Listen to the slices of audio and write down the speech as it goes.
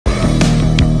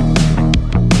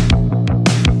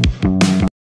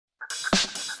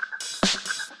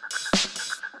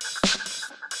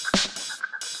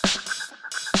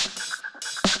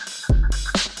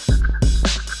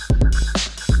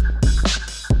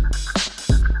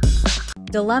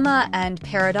Dilemma and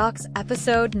Paradox,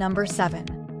 episode number 7.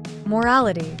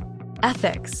 Morality,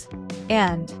 Ethics,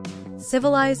 and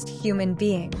Civilized Human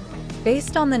Being,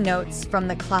 based on the notes from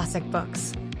the classic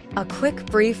books. A quick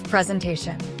brief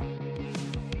presentation.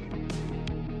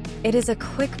 It is a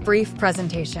quick brief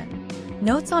presentation.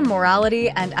 Notes on morality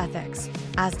and ethics,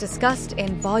 as discussed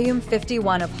in Volume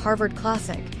 51 of Harvard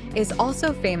Classic, is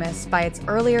also famous by its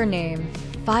earlier name,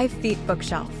 5 Feet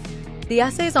Bookshelf. The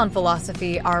essays on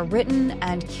philosophy are written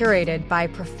and curated by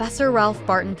Professor Ralph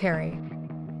Barton Perry.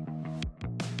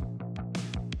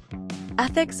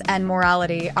 Ethics and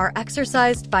morality are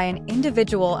exercised by an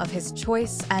individual of his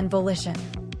choice and volition.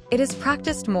 It is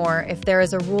practiced more if there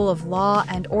is a rule of law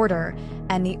and order,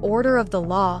 and the order of the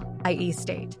law, i.e.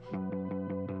 state.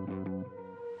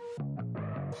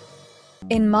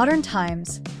 In modern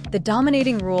times, the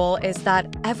dominating rule is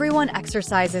that everyone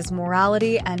exercises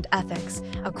morality and ethics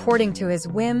according to his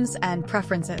whims and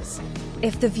preferences.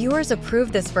 If the viewers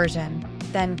approve this version,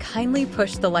 then kindly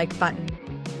push the like button.